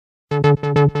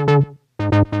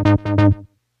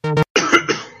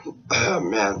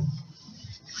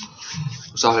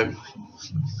Sorry.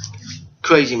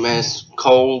 Crazy, man. It's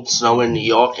cold, snowing in New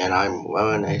York, and I'm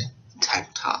wearing a tank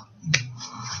top.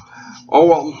 Oh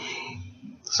well.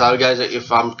 Sorry guys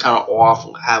if I'm kind of off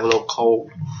and have a little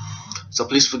cold. So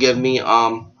please forgive me.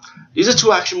 These are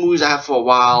two action movies I have for a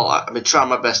while. I've been trying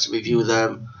my best to review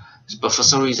them, but for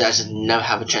some reason I just never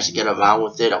have a chance to get around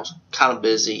with it. I was kind of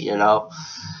busy, you know.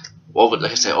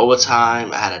 Like I said,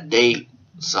 overtime. I had a date,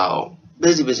 so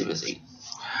busy.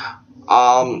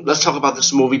 Let's talk about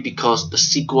this movie because the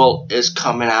sequel is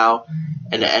coming out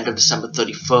at the end of December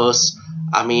 31st.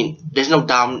 I mean, there's no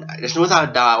doubt. There's no without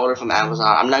a doubt. I ordered from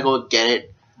Amazon. I'm not gonna get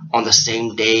it on the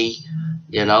same day,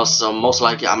 you know. So most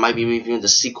likely I might be reviewing the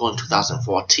sequel in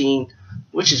 2014,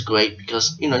 which is great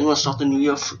because you know you want to start the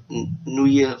new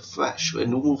year fresh with a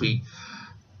new movie.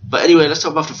 But anyway, let's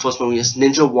talk about the first movie. It's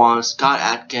Ninja 1, Scott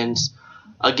Adkins.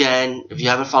 Again, if you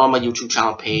haven't followed my YouTube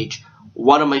channel page,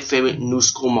 one of my favorite new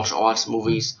school martial arts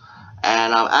movies,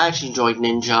 and I actually enjoyed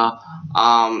Ninja.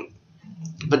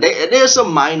 But there's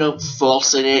some minor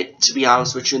faults in it, to be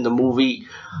honest with you, in the movie.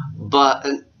 But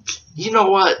you know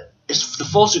what? It's the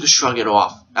faults you can shrug it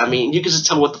off. I mean, you can just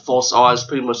tell what the faults are. It's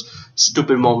pretty much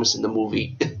stupid moments in the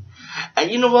movie. And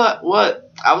you know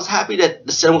what? I was happy that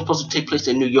the setting was supposed to take place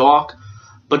in New York,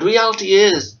 but the reality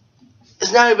is,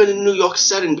 it's not even a New York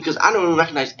setting because I don't even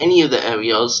recognize any of the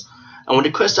areas. And when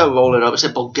the credits started rolling up, it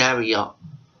said Bulgaria.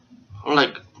 I'm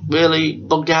like, really,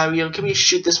 Bulgaria? Can we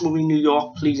shoot this movie in New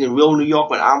York, please? In real New York,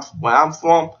 where I'm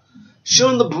from? Shoot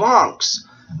in the Bronx.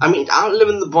 I mean, I don't live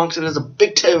in the Bronx, and there's a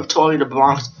big territory in the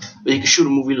Bronx where you can shoot a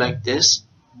movie like this.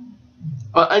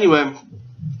 Anyway,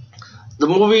 the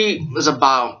movie is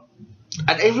about,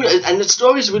 and the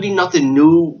story is really nothing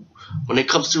new when it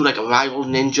comes to like a rival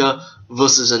ninja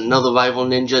versus another rival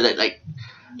ninja that like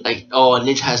oh, a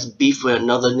ninja has beef with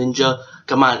another ninja.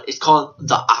 Come on, it's called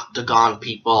the Octagon,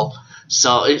 people.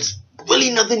 So it's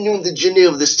really nothing new in the genre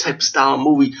of this type of style of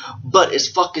movie, but it's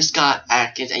fucking Scott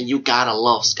Adkins, and you gotta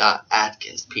love Scott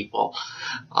Adkins, people.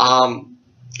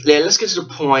 Yeah, let's get to the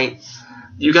point.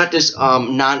 You got this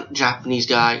non-Japanese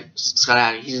guy, Scott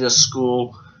Adkins. He's in a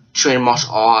school training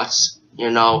martial arts.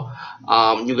 You know,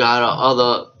 you got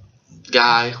another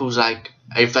guy who's like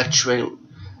a veteran,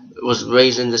 was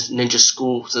raised in this ninja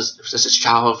school since his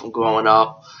childhood from growing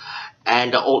up,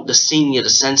 and the senior, the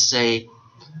sensei,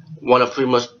 want to pretty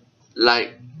much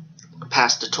like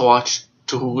pass the torch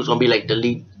to who's gonna be like the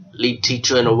lead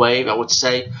teacher in a way, I would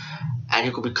say, and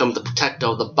he could become the protector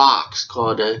of the box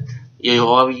called the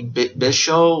Yori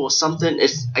Bisho or something.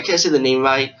 I can't say the name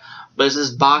right, but it's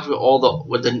this box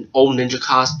with the old ninja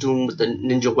costume with the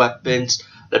ninja weapons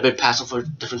that have been passed on for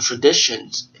different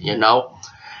traditions, you know.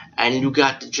 And you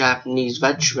got the Japanese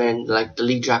veteran, like the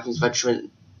lead Japanese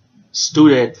veteran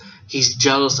student. He's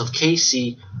jealous of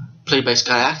Casey, played by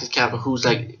Scott Adkins' character, he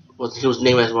was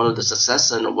named as one of the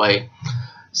successors in a way.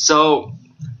 So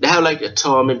they have like a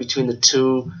tournament between the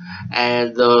two,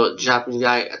 and the Japanese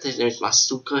guy, I think his name is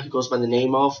Masuka, he goes by the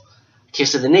name of. I can't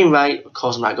say the name right, of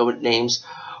course I'm not good with names.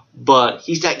 But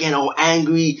he's like getting all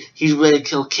angry, he's ready to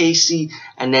kill Casey,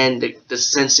 and then the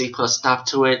sensei put a stop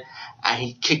to it, and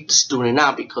he kicked the student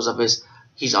out because of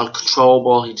he's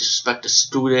uncontrollable, he disrespected the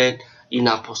student, you're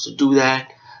not supposed to do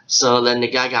that. So then the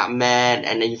guy got mad,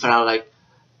 and then you find out like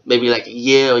maybe like a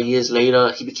year or years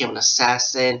later he became an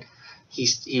assassin.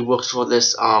 He works for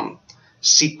this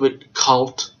secret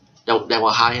cult that will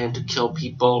hire him to kill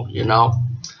people, you know.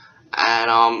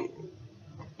 And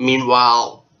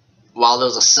meanwhile, while there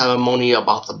was a ceremony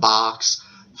about the box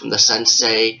from the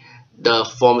sensei, the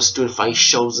former student finally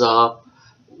shows up,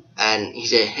 and he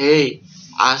said, "Hey,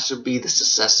 I should be the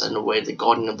successor in a way, the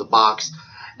guardian of the box."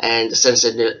 And the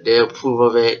sensei they approve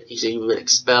of it. He said, "You've been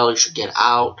expelled, you should get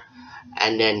out."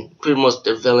 And then pretty much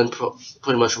the villain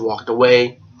pretty much walked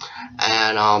away.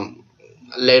 And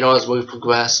later on as we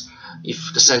progress,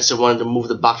 if the sensei wanted to move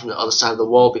the box from the other side of the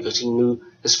wall because he knew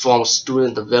his former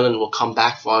student, the villain, will come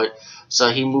back for it. So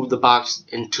he moved the box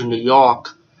into New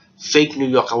York, fake New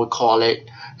York I would call it.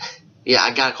 Yeah,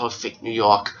 I gotta call it fake New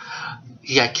York.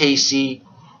 He had Casey,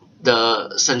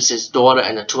 the sensei's daughter,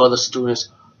 and the two other students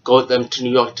go with them to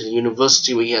New York to the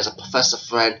university where he has a professor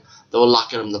friend that will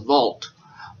lock him in the vault.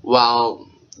 While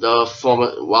the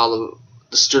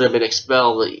student had been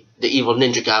expelled, the evil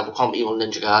ninja guy, we'll call him evil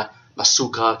ninja guy,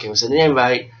 Masuka, came and said,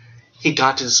 "Anyway, he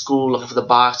got to the school looking for the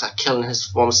box, started killing his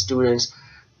former students,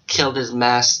 killed his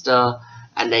master,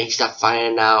 and then he started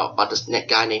finding out about this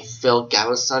guy named Phil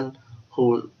Garrison,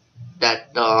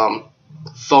 that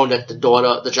phone that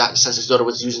the Japanese sensei's daughter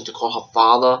was using to call her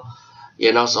father,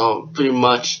 you know. So pretty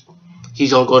much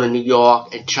he's gonna go to New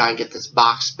York and try and get this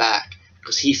box back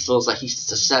because he feels like he's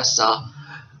the successor,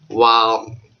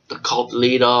 while the cult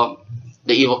leader,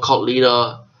 the evil cult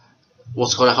leader,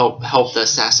 was gonna help the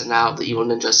assassin out. The evil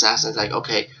ninja assassin is like,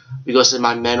 okay, we go send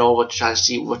my men over to try to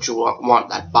see what you want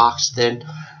that box in,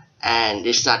 and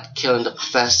they start killing the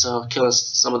professor, killing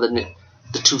some of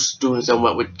the two students that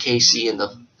went with Casey and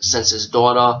the sensei's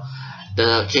daughter.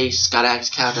 The Scott Adkins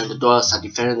character and the daughter start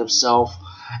defending themselves,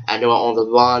 and they were on the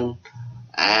run.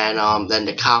 And then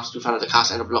we found out the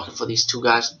cops end up looking for these two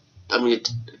guys. I mean,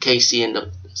 Casey and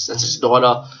the sensei's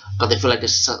daughter, because they feel like they're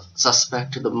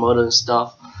suspect to the murder and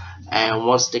stuff. And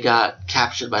once they got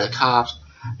captured by the cops,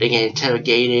 they get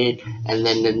interrogated, and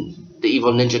then the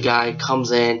evil ninja guy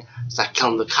comes in, starts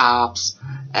killing the cops.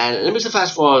 And let me just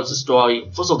fast forward the story.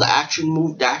 First of all,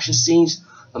 the action scenes,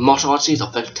 the martial arts scenes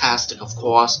are fantastic, of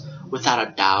course, without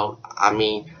a doubt. I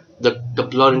mean, the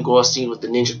blood and gore scene with the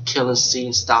ninja killing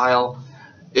scene style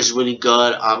is really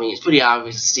good. I mean, it's pretty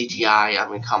obvious CGI. I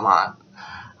mean, come on.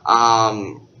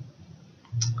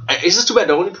 It's just too bad.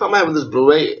 The only problem I have with this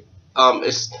Blu-ray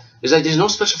is like there's no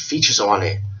special features on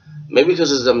it. Maybe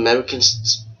because it's the American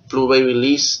Blu-ray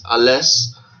release,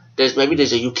 unless maybe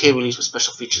there's a UK release with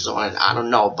special features on it. I don't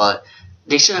know, but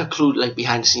they should include like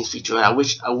behind the scenes feature. I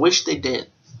wish they did.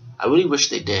 I really wish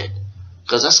they did,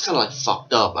 because that's kind of like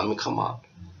fucked up. I mean, come on.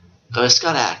 It's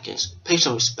Scott Adkins. Pay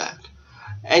some respect.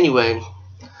 Anyway,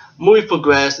 movie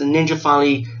progressed. The ninja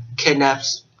finally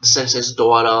kidnaps the sensei's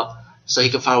daughter, so he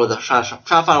can find try to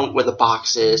find out where the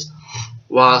box is.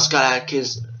 While Scott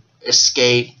Adkins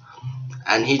escape,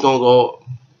 and he's gonna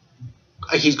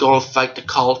fight the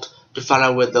cult to find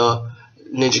out where the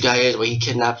ninja guy is, where he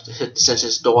kidnaps the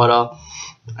sensei's daughter.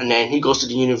 And then he goes to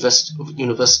the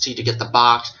university to get the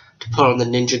box, to put on the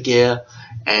ninja gear,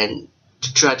 and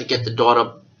to try to get the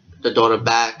daughter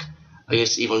back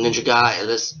against the evil ninja guy. And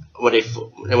this when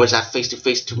they was at face to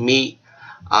face to meet,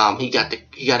 he got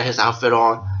his outfit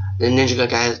on. The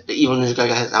evil ninja guy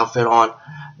got his outfit on.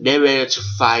 They're ready to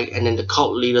fight, and then the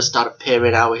cult leader started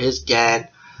appearing out with his gang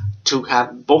to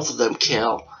have both of them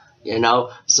killed. You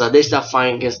know, so they start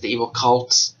fighting against the evil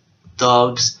cults,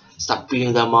 thugs, start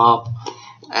beating them up,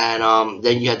 and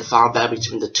then you had the final battle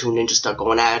between the two ninjas start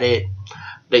going at it.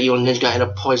 The evil ninja guy ended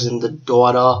up poisoning the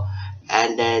daughter,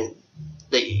 and then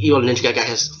the evil ninja guy got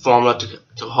his formula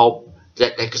to hope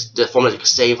that the formula could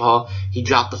save her. He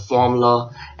dropped the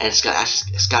formula, and Scott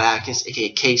Adkins, aka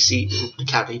Casey, the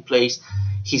character he plays,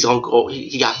 he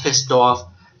got pissed off,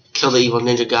 killed the evil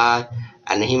ninja guy,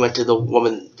 and then he went to the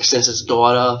woman, the sensei's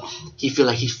daughter. He feel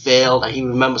like he failed, and he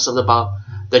remembers something about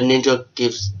the ninja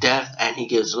gives death and he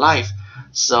gives life.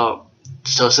 So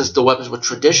since the weapons were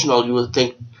traditional, you would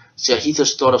think, see, he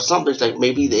just thought of something like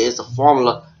maybe there is a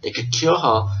formula that could cure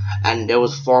her, and there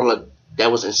was a formula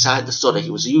that was inside the sword that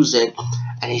he was using,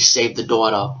 and he saved the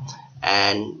daughter.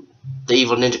 And the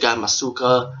evil ninja guy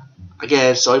Masuka,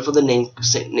 again, sorry for the name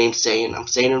saying, I'm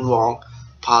saying it wrong,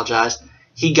 apologize.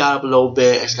 He got up a little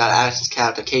bit, and Scott Adkins'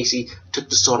 character Casey took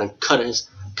the sword and cut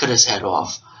his head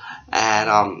off.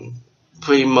 And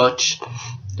pretty much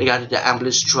they got into the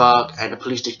ambulance truck, and the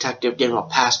police detective gave him a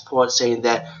passport saying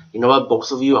that, you know what,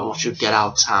 both of you, I want you to get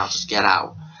out of town, just get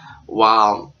out.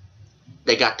 While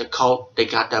they got the cult, they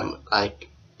got them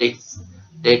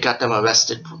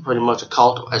arrested, pretty much a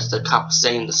cult, as the cop was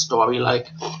saying the story,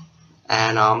 like.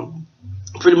 And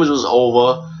pretty much it was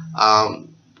over.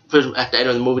 At the end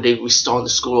of the movie, they restored the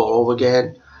school all over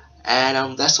again,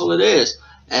 and that's all it is.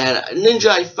 And Ninja,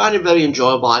 I find it very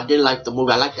enjoyable. I did like the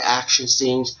movie. I like the action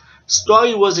scenes.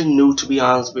 Story wasn't new, to be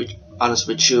honest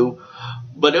with you,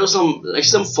 but there was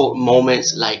some fault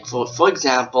moments. Like for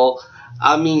example,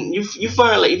 I mean, if you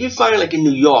find like in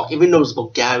New York, even though it's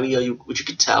Bulgaria, which you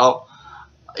could tell,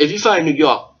 if you find New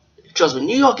York, trust me,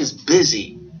 New York is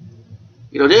busy.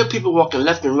 You know, there are people walking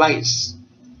left and right.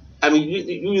 I mean,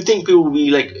 you think people would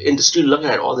be like in the street looking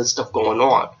at all this stuff going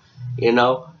on, you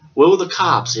know? Where were the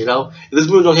cops, you know? If this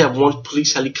movie don't have one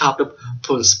police helicopter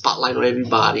putting a spotlight on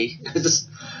everybody, I just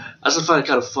find it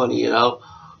kind of funny, you know?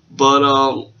 But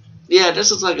yeah, this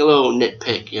is like a little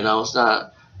nitpick, you know? It's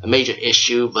not a major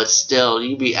issue, but still,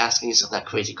 you'd be asking yourself that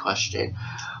crazy question.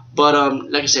 But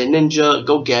like I said, Ninja,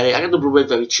 go get it. I got the Blu-ray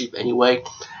very cheap anyway,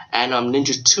 and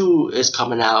Ninja 2 is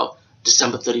coming out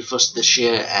December 31st this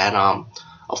year, and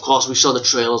of course, we saw the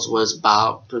trailers was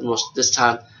about pretty much this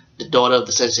time the daughter of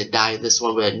the sensei died. This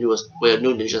one with a new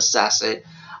ninja assassin,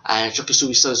 and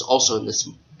Shokisugi-san is also in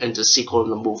the sequel in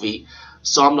the movie.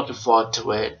 So I'm looking forward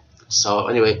to it. So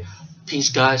anyway, peace,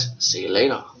 guys. See you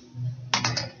later.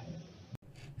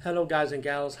 Hello, guys and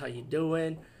gals. How you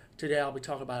doing? Today I'll be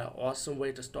talking about an awesome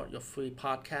way to start your free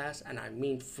podcast, and I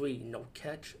mean free. No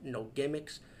catch, no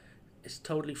gimmicks. It's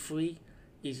totally free.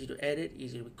 Easy to edit,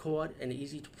 easy to record, and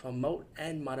easy to promote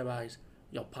and monetize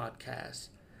your podcast.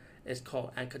 It's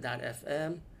called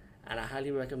Anchor.fm, and I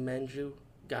highly recommend you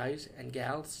guys and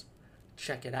gals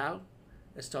check it out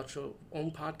and start your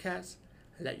own podcast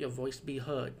and let your voice be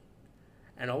heard.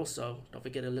 And also, don't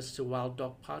forget to listen to Wild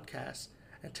Dog Podcast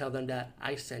and tell them that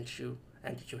I sent you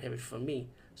and that you hear it from me,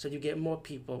 so you get more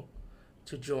people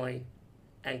to join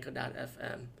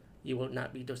Anchor.fm. You will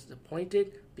not be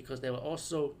disappointed because they will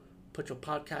also put your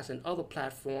podcast in other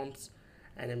platforms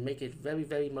and then make it very,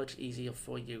 very much easier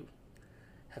for you.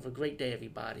 Have a great day,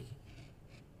 everybody.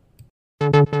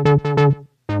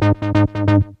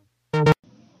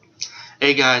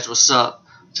 Hey guys, what's up?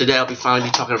 Today I'll be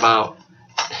finally talking about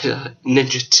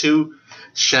Ninja 2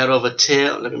 Shadow of a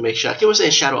Tear. Let me make sure. I keep on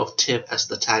saying Shadow of Tip as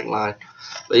the tagline.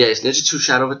 But yeah, it's Ninja 2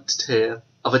 Shadow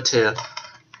of a Tear.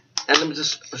 And let me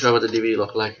just show you what the DVD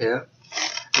look like here.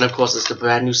 And of course, it's the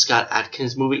brand new Scott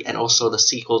Adkins movie and also the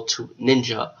sequel to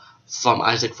Ninja from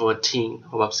Isaac 14.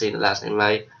 Hope I'm saying the last name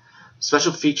right.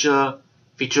 Special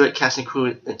featurette cast and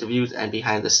crew interviews and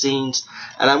behind the scenes.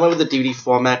 And I went with the DVD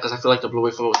format because I feel like the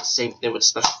Blu-ray format was the same thing with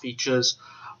special features.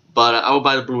 But I will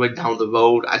buy the Blu-ray down the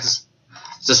road. I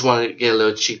just wanted to get a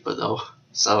little cheaper though.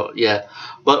 So yeah.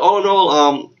 But all in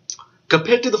all,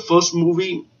 compared to the first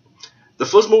movie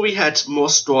had more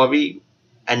story,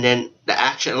 and then the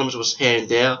action elements was here and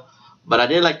there. But I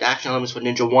did like the action elements for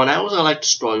Ninja 1. I also liked the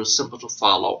story. It was simple to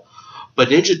follow. But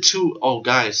Ninja 2, oh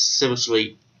guys,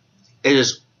 seriously, it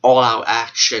is all-out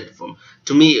action.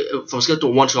 To me, from scale to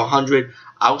 1 to 100,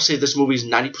 I would say this movie is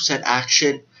 90%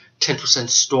 action, 10%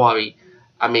 story.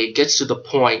 I mean, it gets to the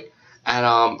point. And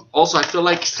also, I feel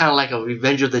like it's kind of like a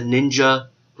Revenge of the Ninja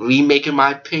remake, in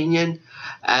my opinion.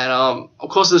 And of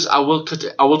course, I will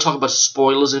talk about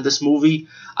spoilers in this movie.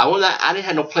 I didn't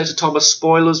have no plans to talk about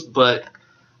spoilers, but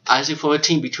Isaac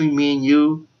 14, between me and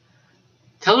you,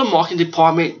 tell the marketing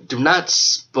department, do not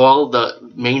spoil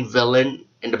the main villain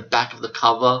in the back of the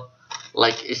cover.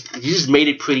 Like, you just made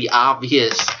it pretty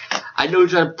obvious. I know you're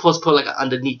trying to put like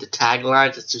underneath the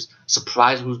taglines. It's just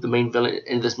surprise who the main villain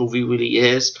in this movie really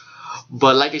is.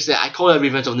 But like I said, I call it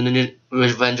Revenge of the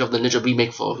Ninja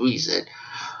remake for a reason.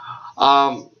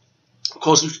 Of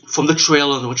course, from the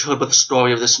trailer, which heard about the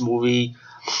story of this movie,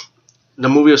 the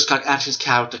movie of Scott Adkins'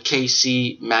 character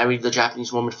Casey married the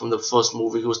Japanese woman from the first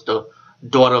movie, who was the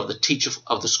daughter of the teacher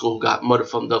of the school, who got murdered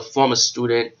from the former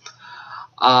student.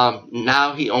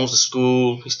 Now he owns the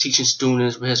school. He's teaching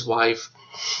students with his wife,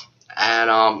 and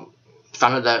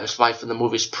found out that his wife in the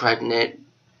movie is pregnant.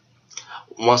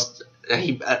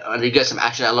 He gets some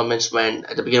action elements when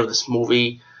at the beginning of this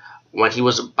movie, when he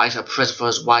was buying a present for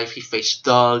his wife, he faced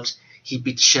thugs. He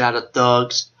beat the shit out of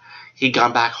thugs. He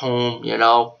got back home, you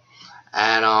know.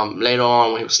 And later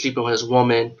on, when he was sleeping with his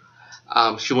woman,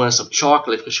 she wanted some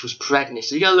chocolate because she was pregnant.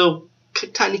 So you got a little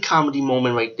tiny comedy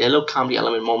moment right there, a little comedy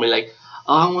element moment, like,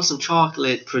 oh, I want some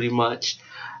chocolate, pretty much.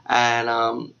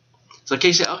 And so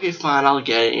Casey said, okay, fine, I'll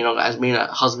get it. You know, as being a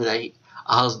husband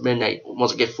that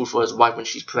wants to get food for his wife when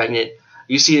she's pregnant.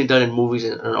 You see it done in movies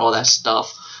and all that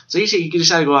stuff. So he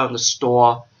decided to go out in the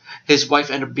store. His wife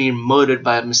ended up being murdered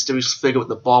by a mysterious figure with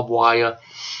the barbed wire.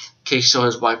 Casey saw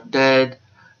his wife dead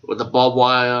with the barbed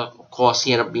wire. Of course,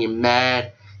 he ended up being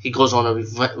mad. He goes on a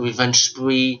revenge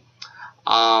spree.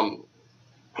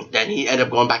 Then he ended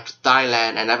up going back to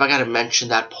Thailand. And I forgot to mention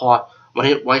that part when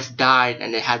his wife died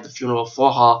and they had the funeral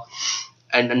for her.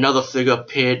 And another figure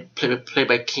appeared, played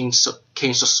by King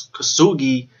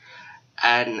Kasugi.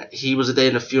 And he was there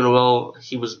in the funeral.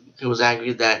 He was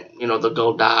angry that, you know, the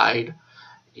girl died.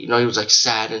 You know, he was like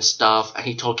sad and stuff. And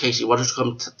he told Casey, why don't you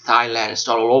come to Thailand and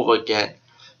start all over again?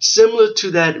 Similar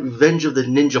to that Revenge of the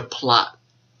Ninja plot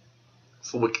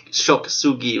for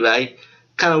Shokasugi, right?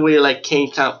 Kind of way like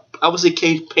Kane, I would say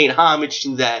Kane paid homage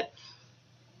to that.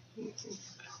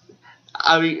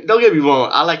 I mean, don't get me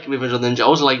wrong, I like Revenge of the Ninja. I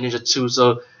also like Ninja 2,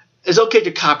 so it's okay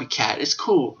to copycat. It's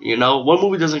cool, you know. One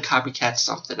movie doesn't copycat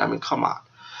something. I mean, come on.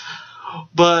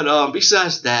 But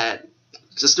besides that,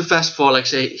 just to fast forward, like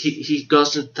say he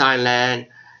goes to Thailand,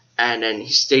 and then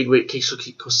he stayed with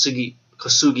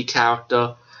Kasugi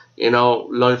character, you know,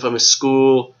 learning from his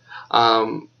school.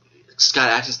 Scott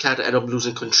Adkins' character ended up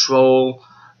losing control.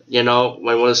 You know,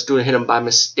 when one student hit him by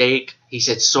mistake, he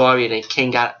said sorry, and then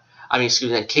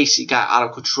Casey got out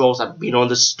of control, started beating on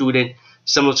the student,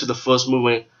 similar to the first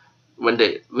movie when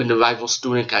the rival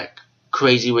student got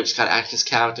crazy with Scott Adkins'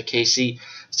 character Casey.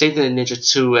 Same thing in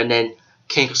Ninja 2, and then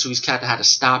Ken Kasugi's character had to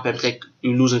stop him, like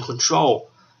you losing control,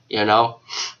 you know.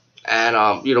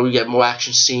 And you know, we get more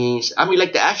action scenes. I mean,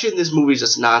 like the action in this movie is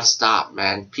just non-stop,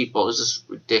 man. People, it's just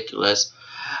ridiculous.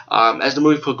 As the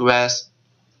movie progressed,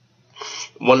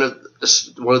 one of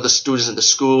the students in the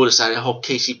school decided to help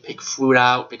Casey pick fruit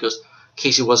out because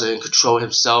Casey wasn't in control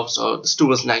himself, so the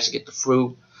student was nice to get the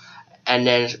fruit. And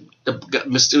then the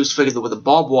mysterious figure with the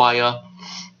barbed wire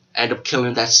ended up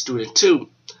killing that student too.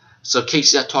 So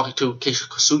Casey got talking to Casey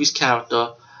Kosugi's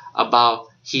character about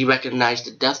he recognized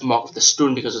the death mark of the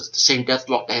student because it's the same death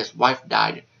mark that his wife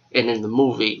died in the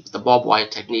movie, the barbed wire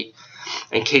technique.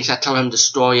 And Casey had telling him the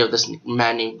story of this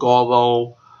man named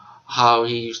Goro, how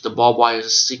he used the barbed wire as a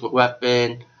secret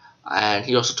weapon, and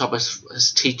he also talked about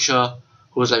his teacher,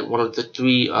 who was like one of the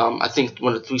three, I think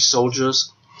one of the three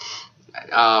soldiers,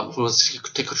 who was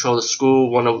to take control of the school.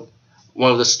 One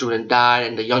of the students died,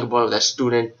 and the younger brother of that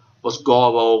student was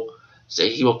Goro. So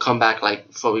he will come back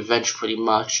like for revenge, pretty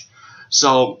much.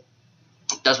 So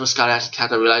that's when Scott Adkins'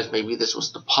 character realized maybe this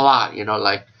was the plot,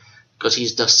 like because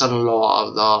he's the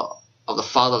son-in-law of the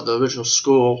father of the original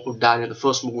school who died in the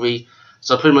first movie.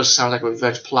 So it pretty much sounds like a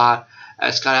revenge plot.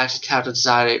 And Scott Adkins' character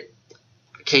decided,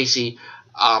 Casey,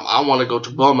 I want to go to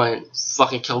Burma and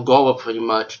fucking kill Goro, pretty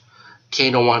much.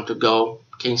 Kane don't want him to go,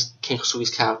 King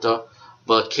Kosugi's character,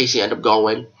 but Casey ended up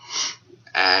going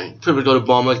and pretty much go to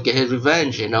Burma to get his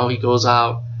revenge. He goes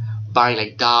out buying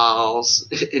like dolls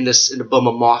in the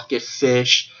Burma market,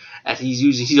 fish, and he's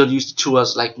gonna use the two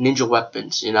as like ninja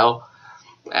weapons,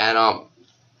 and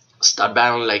start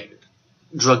battling like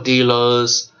drug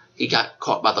dealers. He got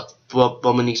caught by the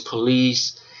Burmese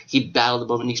police. He battled the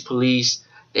Burmese police.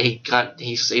 Then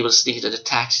he was able to sneak into the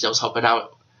taxi that was helping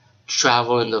out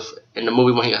travel in the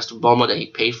movie when he got to Burma, that he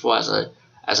paid for as an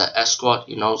escort,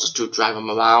 just to drive him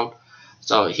around.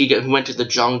 So he went to the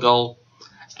jungle,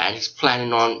 and he's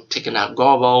planning on taking out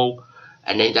Goro.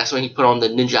 And then that's when he put on the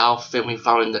ninja outfit when he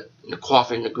found in the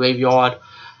coffin in the graveyard.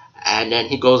 And then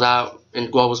he goes out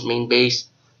in Goro's main base,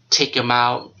 take him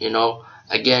out.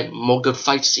 Again, more good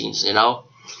fight scenes. And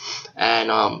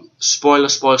spoiler.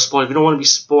 If you don't want to be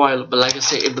spoiled, but like I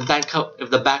say, if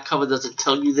the back cover doesn't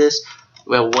tell you this,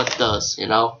 well, what does?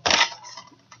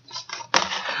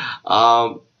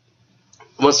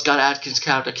 Once Scott Adkins'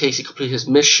 character Casey completed his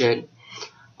mission,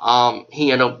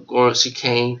 he ended up going to see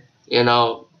Kane.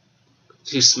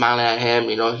 He's smiling at him.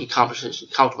 He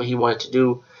accomplished what he wanted to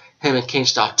do. Him and Kane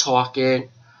start talking,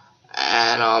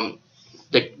 and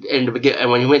in the beginning, and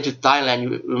when he went to Thailand,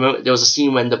 you remember there was a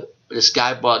scene when this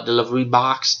guy bought a delivery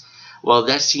box. Well,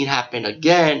 that scene happened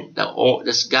again.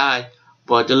 This guy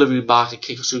bought a delivery box, and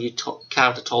Kosugi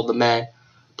character told the man,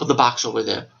 put the box over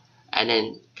there. And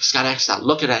then Scott Adkins started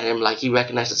looking at him like he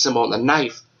recognized the symbol on the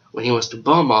knife when he was to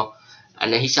Burma.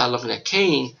 And then he started looking at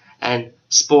Kane, and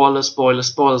spoilers,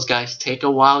 guys, take a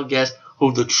wild guess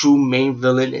who the true main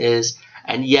villain is.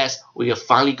 And yes, we are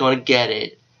finally going to get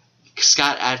it.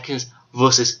 Scott Adkins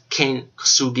versus Kane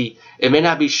Kosugi. It may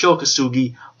not be Sho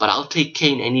Kosugi, but I'll take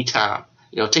Kane anytime.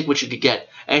 Take what you could get.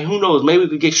 And who knows, maybe we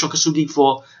could get Sho Kosugi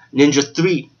for Ninja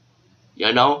 3.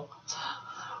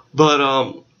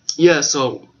 But, yeah,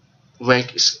 so when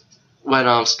Scott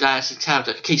Adkins'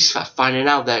 character Casey started finding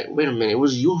out that, wait a minute, it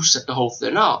was you who set the whole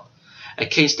thing up. And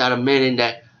Casey started admitting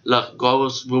that, look,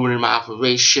 Goro's ruining my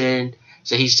operation.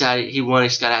 So he decided he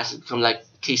wanted Scott Adkins to become like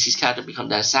Casey's character, become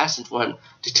the assassin for him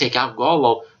to take out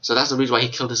Goro. So that's the reason why he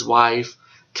killed his wife,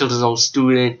 killed his own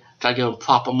student, trying to give him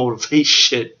proper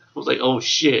motivation. I was like, oh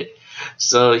shit.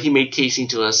 So he made Casey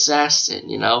into an assassin,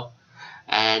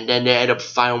 And then they ended up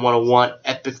fighting one-on-one,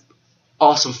 epic,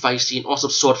 awesome fight scene,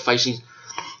 awesome sword fight scene.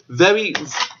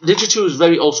 Ninja 2 is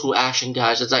very old school action,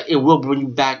 guys. It's like it will bring you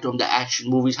back to the action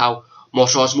movies, how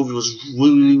martial arts movie was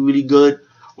really, really good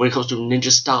when it comes to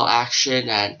ninja style action,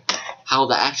 and how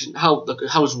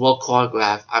it's well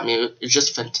choreographed. I mean, it's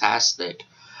just fantastic.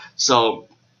 So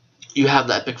you have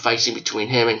the epic fight scene between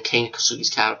him and Kane Kosugi's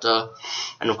character,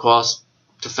 and of course,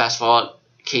 to fast forward,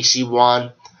 Casey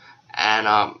won,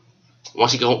 and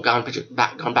once he gone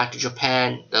back to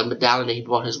Japan, the medallion that he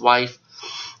brought his wife,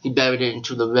 he buried it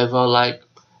into the river, like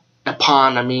the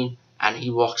pond, and he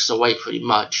walks away pretty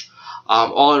much.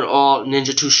 All in all,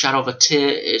 Ninja 2 Shadow of a Tear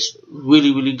is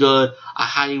really, really good. I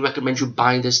highly recommend you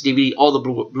buying this DVD or the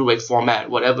Blu-ray format,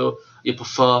 whatever you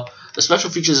prefer. The special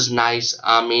features is nice.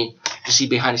 You see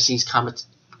behind the scenes comments,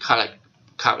 kind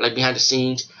of like behind the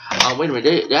scenes. Wait a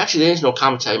minute, there is no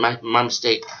commentary. My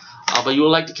mistake. But you will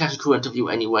like the cast and crew interview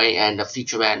anyway, and the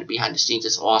feature and behind the scenes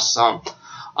is awesome.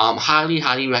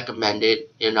 Highly recommend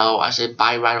it. I say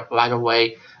buy right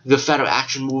away. If you're a fan of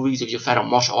action movies, if you're a fan of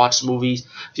martial arts movies,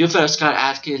 if you're a fan of Scott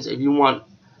Adkins, if you want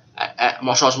a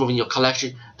martial arts movie in your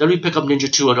collection, definitely pick up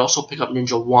Ninja 2 and also pick up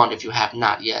Ninja 1 if you have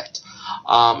not yet.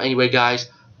 Anyway, guys,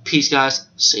 peace, guys.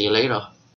 See you later.